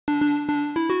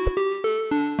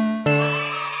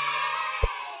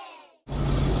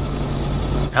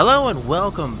Hello and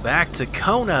welcome back to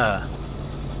Kona.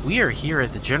 We are here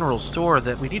at the general store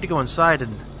that we need to go inside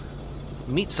and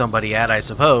meet somebody at, I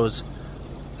suppose.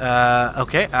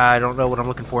 Okay, I don't know what I'm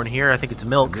looking for in here. I think it's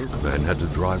milk. The milkman had to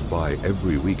drive by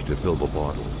every week to fill the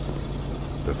bottles.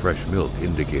 The fresh milk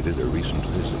indicated a recent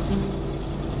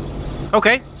visit.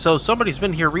 Okay, so somebody's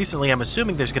been here recently. I'm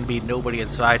assuming there's going to be nobody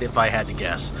inside if I had to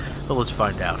guess. But let's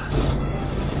find out.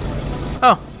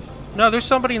 Oh, no, there's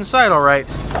somebody inside, all right.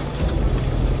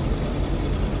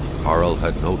 Carl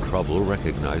had no trouble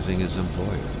recognizing his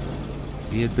employer.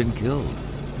 He had been killed.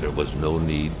 There was no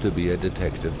need to be a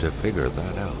detective to figure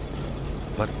that out.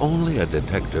 But only a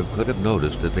detective could have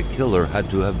noticed that the killer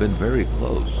had to have been very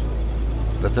close,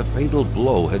 that the fatal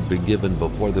blow had been given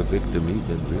before the victim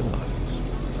even realized.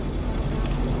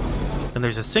 And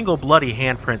there's a single bloody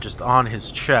handprint just on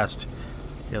his chest.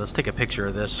 Yeah, let's take a picture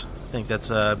of this. I think that's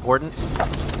important.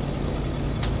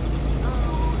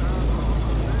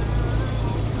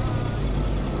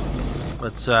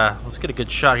 Let's get a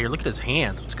good shot here. Look at his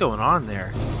hands. What's going on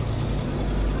there?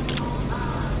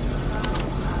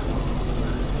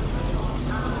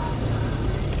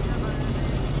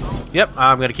 Yep,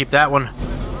 I'm gonna keep that one.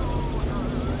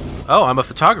 Oh, I'm a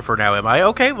photographer now, am I?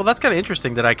 Okay, well that's kind of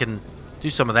interesting that I can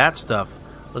do some of that stuff.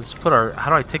 Let's put our...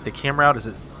 How do I take the camera out? Is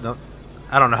it... No,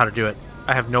 I don't know how to do it.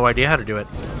 I have no idea how to do it.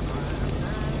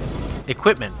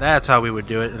 Equipment. That's how we would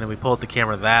do it, and then we pull out the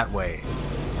camera that way.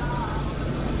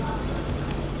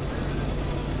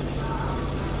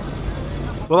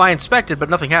 Well, I inspected, but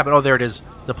nothing happened. Oh, there it is.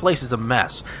 The place is a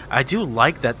mess. I do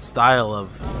like that style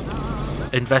of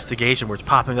investigation where it's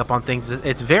popping up on things.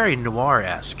 It's very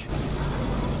noir-esque.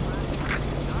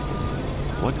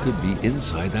 What could be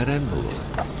inside that envelope?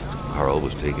 Carl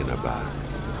was taken aback.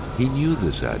 He knew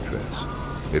this address.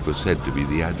 It was said to be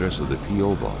the address of the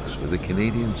P.O. box for the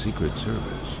Canadian Secret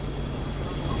Service.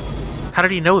 How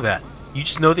did he know that? You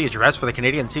just know the address for the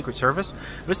Canadian Secret Service?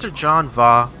 Mr. John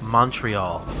Va,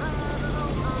 Montreal.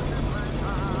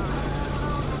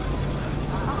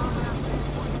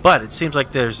 But it seems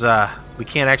like there's, we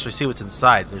can't actually see what's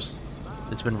inside. It's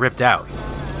been ripped out.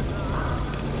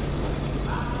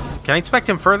 Can I inspect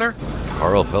him further?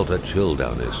 Carl felt a chill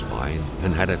down his spine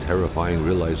and had a terrifying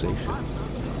realization.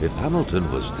 If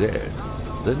Hamilton was dead,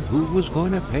 then who was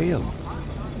going to pay him?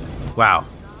 Wow.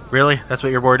 Really? That's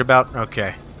what you're worried about?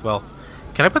 Okay. Well,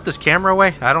 can I put this camera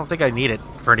away? I don't think I need it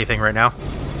for anything right now.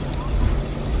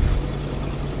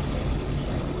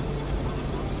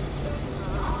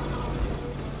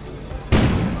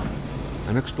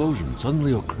 An explosion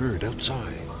suddenly occurred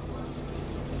outside.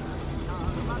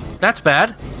 That's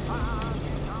bad.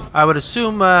 I would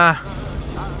assume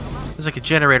there's like a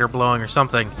generator blowing or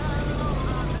something.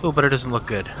 Oh, but it doesn't look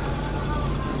good.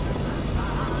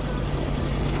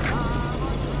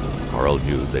 Carl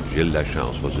knew that Gilles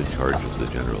Lachance was in charge of the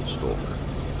general store.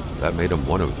 That made him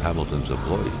one of Hamilton's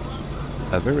employees.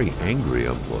 A very angry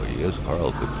employee, as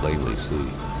Carl could plainly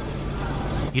see.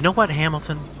 You know what,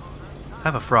 Hamilton? I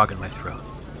have a frog in my throat.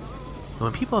 And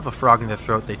when people have a frog in their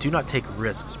throat, they do not take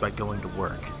risks by going to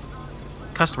work.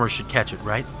 Customers should catch it,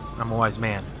 right? I'm a wise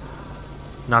man.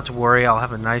 Not to worry, I'll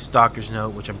have a nice doctor's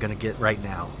note, which I'm going to get right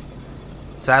now.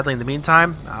 Sadly, in the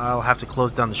meantime, I'll have to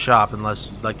close down the shop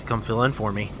unless you'd like to come fill in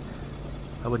for me.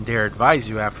 I wouldn't dare advise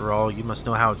you, after all. You must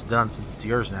know how it's done since it's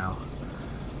yours now.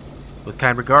 With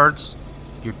kind regards,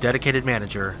 your dedicated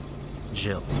manager,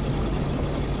 Gilles.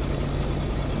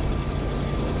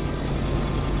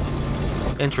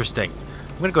 Interesting.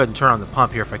 I'm going to go ahead and turn on the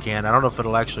pump here if I can. I don't know if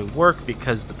it'll actually work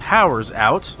because the power's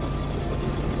out.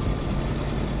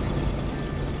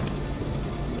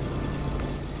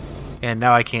 And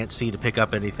now I can't see to pick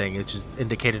up anything. It's just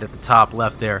indicated at the top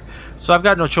left there. So I've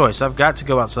got no choice. I've got to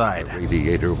go outside. A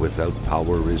radiator without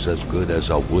power is as good as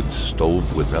a wood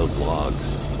stove without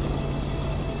logs.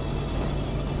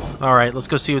 Alright, let's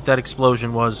go see what that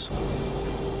explosion was.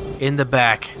 In the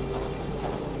back.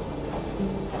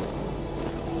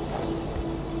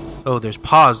 Oh, there's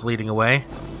paws leading away.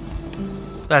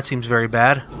 That seems very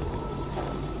bad.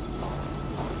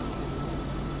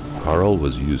 Carl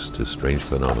was used to strange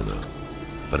phenomena,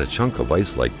 but a chunk of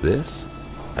ice like this,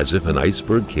 as if an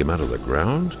iceberg came out of the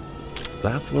ground,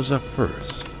 that was a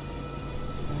first.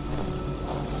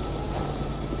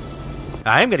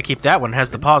 I am going to keep that one. It has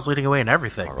the paws leading away and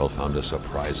everything. Carl found a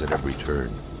surprise at every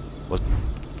turn.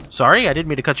 Sorry, I didn't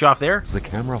mean to cut you off there. Was the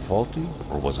camera faulty,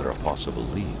 or was it a possible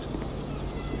lead?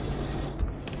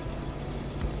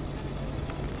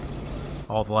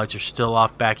 All the lights are still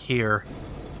off back here.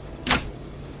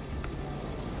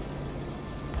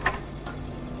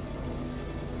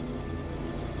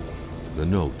 The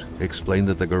note explained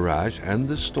that the garage and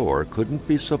the store couldn't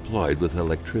be supplied with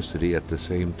electricity at the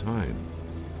same time.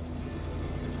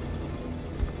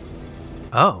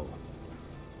 Oh.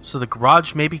 So the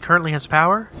garage maybe currently has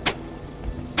power?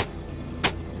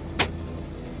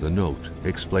 The note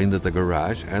explained that the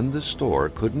garage and the store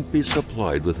couldn't be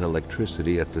supplied with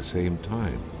electricity at the same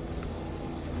time.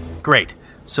 Great.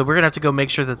 So we're going to have to go make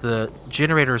sure that the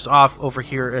generator is off over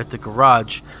here at the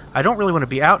garage. I don't really want to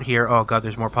be out here. Oh god,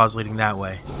 there's more paths leading that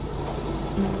way.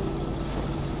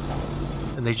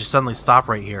 And they just suddenly stop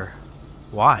right here.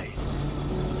 Why?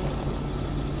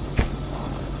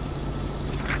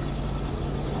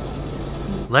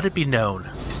 Let it be known.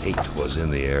 Hate was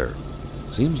in the air.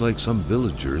 Seems like some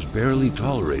villagers barely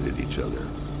tolerated each other.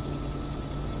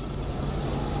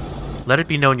 Let it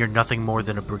be known you're nothing more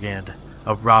than a brigand.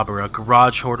 A robber, a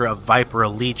garage hoarder, a viper, a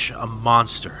leech, a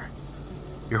monster.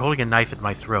 You're holding a knife at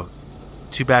my throat.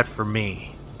 Too bad for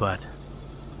me, but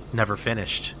never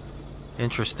finished.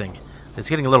 Interesting. It's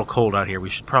getting a little cold out here. We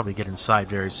should probably get inside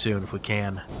very soon if we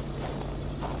can.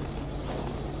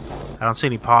 I don't see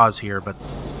any paws here, but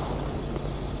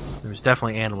there's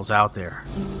definitely animals out there.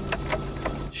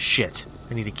 Shit.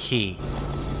 I need a key.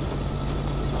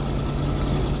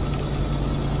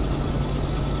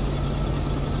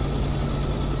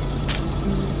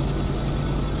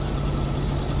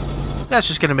 That's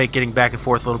just going to make getting back and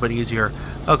forth a little bit easier.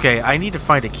 Okay, I need to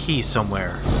find a key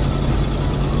somewhere.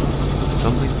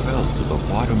 Something fell to the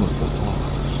bottom of the box.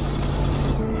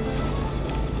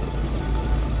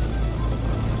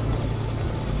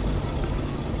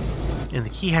 And the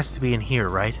key has to be in here,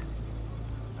 right?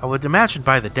 I would imagine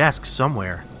by the desk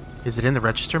somewhere. Is it in the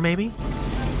register, maybe?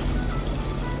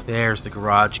 There's the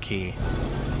garage key.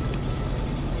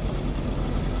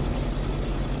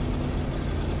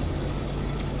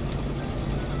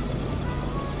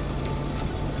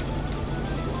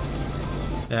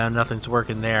 Yeah, nothing's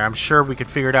working there. I'm sure we could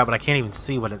figure it out, but I can't even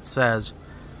see what it says.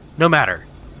 No matter.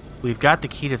 We've got the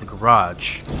key to the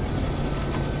garage.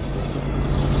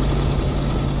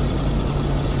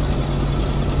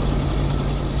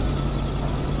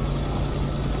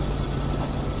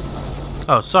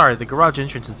 Oh, sorry. The garage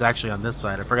entrance is actually on this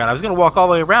side. I forgot. I was going to walk all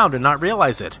the way around and not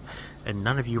realize it. And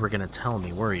none of you were going to tell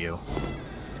me, were you?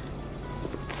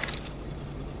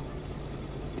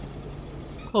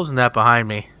 Closing that behind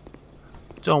me.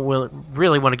 Don't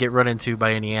really want to get run into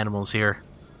by any animals here.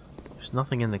 There's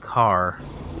nothing in the car.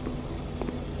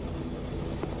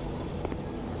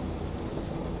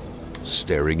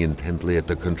 Staring intently at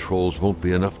the controls won't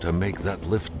be enough to make that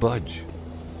lift budge.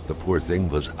 The poor thing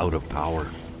was out of power.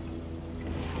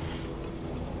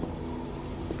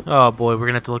 Oh boy, we're going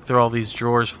to have to look through all these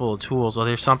drawers full of tools. Oh,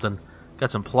 there's something. Got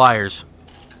some pliers.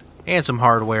 And some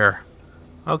hardware.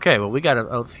 Okay, well we got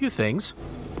a few things.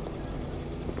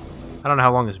 I don't know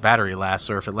how long this battery lasts,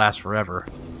 or if it lasts forever.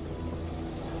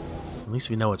 At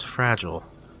least we know it's fragile.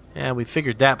 Yeah, we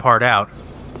figured that part out.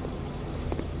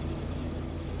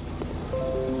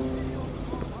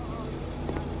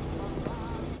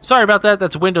 Sorry about that.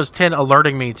 That's Windows 10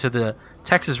 alerting me to the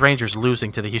Texas Rangers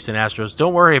losing to the Houston Astros.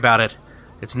 Don't worry about it.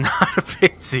 It's not a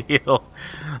big deal.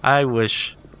 I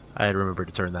wish I had remembered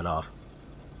to turn that off.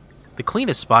 The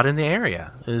cleanest spot in the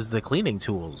area is the cleaning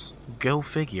tools. Go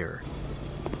figure.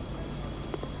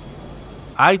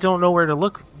 I don't know where to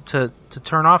look to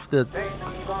turn off the...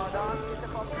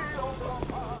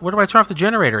 Where do I turn off the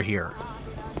generator here?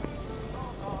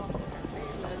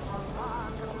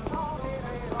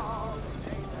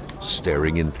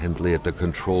 Staring intently at the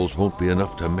controls won't be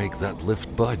enough to make that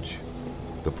lift budge.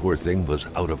 The poor thing was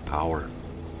out of power.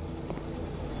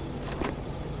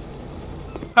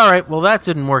 Alright, well that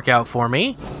didn't work out for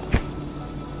me.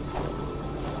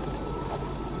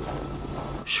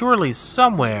 Surely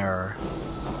somewhere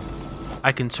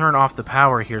I can turn off the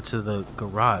power here to the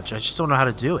garage. I just don't know how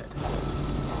to do it.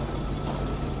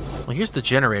 Well, here's the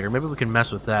generator. Maybe we can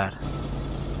mess with that.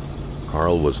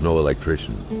 Carl was no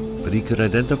electrician, but he could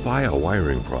identify a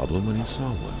wiring problem when he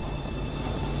saw one.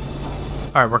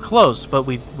 Alright, we're close, but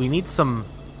we need some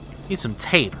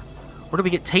tape. Where do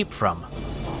we get tape from?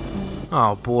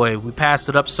 Oh boy, we passed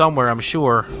it up somewhere, I'm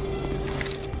sure.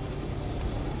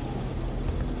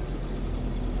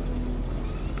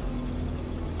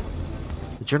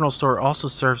 The general store also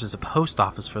serves as a post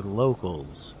office for the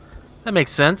locals. That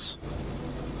makes sense.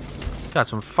 Got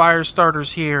some fire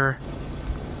starters here.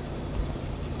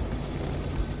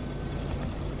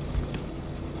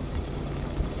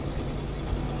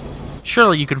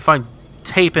 Surely you can find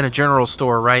tape in a general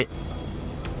store, right?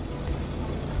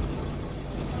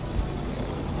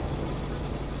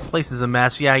 Place is a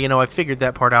mess. Yeah, you know, I figured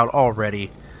that part out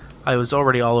already. I was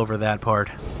already all over that part.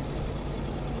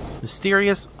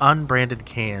 Mysterious unbranded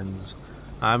cans.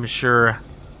 I'm sure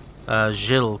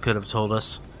Gilles could have told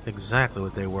us exactly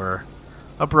what they were.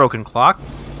 A broken clock.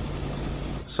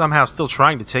 Somehow still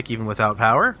trying to tick even without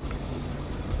power.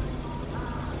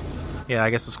 Yeah, I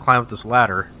guess let's climb up this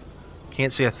ladder.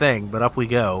 Can't see a thing, but up we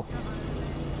go.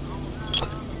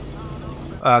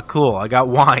 Cool. I got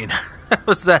wine.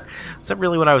 Was that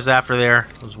really what I was after there?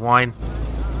 It was wine.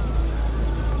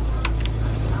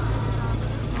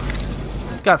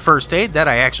 Got first aid. That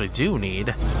I actually do need.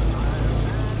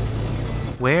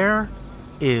 Where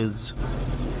is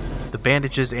the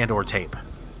bandages and or tape?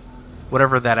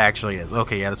 Whatever that actually is.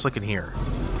 Okay, yeah, let's look in here.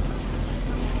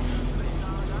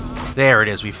 There it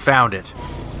is. We found it.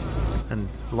 And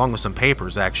along with some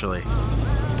papers, actually.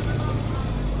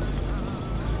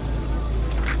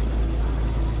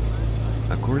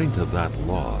 According to that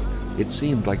log, it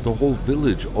seemed like the whole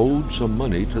village owed some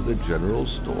money to the general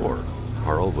store.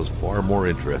 Carl was far more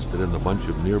interested in the bunch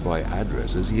of nearby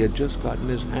addresses he had just gotten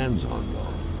his hands on,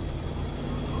 though.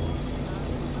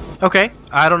 Okay,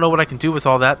 I don't know what I can do with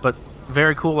all that, but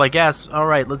very cool, I guess.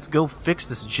 Alright, let's go fix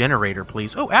this generator,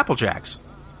 please. Oh, Apple Jacks.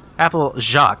 Apple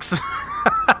Jacques.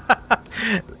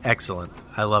 Excellent.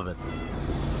 I love it.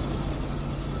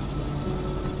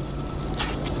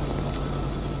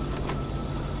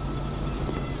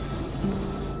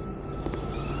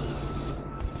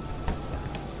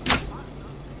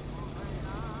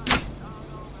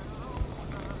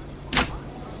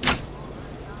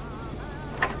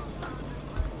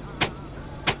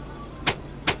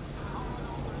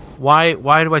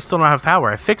 Why do I still not have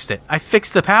power? I fixed it. I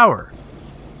fixed the power.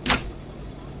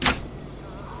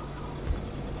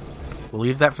 We'll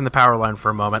leave that from the power line for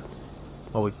a moment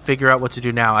while we figure out what to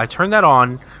do now. I turned that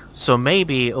on, so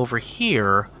maybe over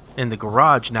here in the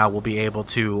garage now we'll be able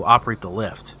to operate the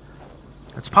lift.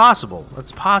 It's possible.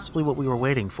 That's possibly what we were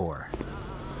waiting for.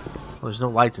 Well, there's no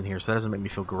lights in here, so that doesn't make me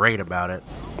feel great about it.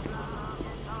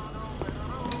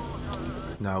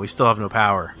 No, we still have no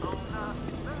power.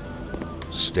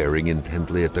 Staring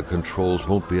intently at the controls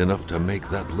won't be enough to make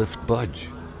that lift budge.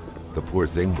 The poor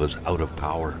thing was out of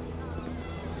power.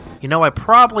 You know, I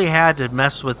probably had to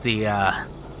mess with the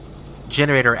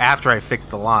generator after I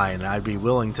fixed the line. I'd be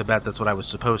willing to bet that's what I was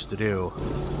supposed to do.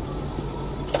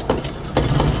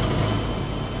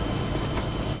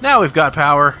 Now we've got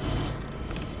power.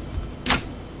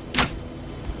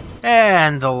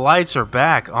 And the lights are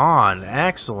back on.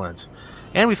 Excellent.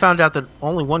 And we found out that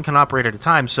only one can operate at a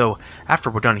time, so after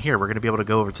we're done here, we're going to be able to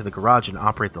go over to the garage and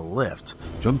operate the lift.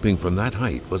 Jumping from that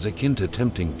height was akin to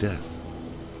tempting death.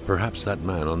 Perhaps that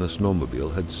man on the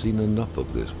snowmobile had seen enough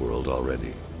of this world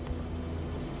already.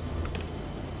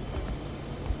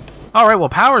 Alright, well,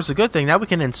 power's a good thing. Now we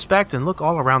can inspect and look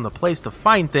all around the place to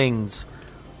find things.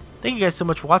 Thank you guys so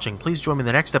much for watching. Please join me in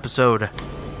the next episode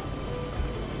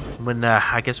when,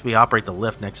 I guess we operate the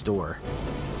lift next door.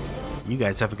 You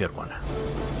guys have a good one.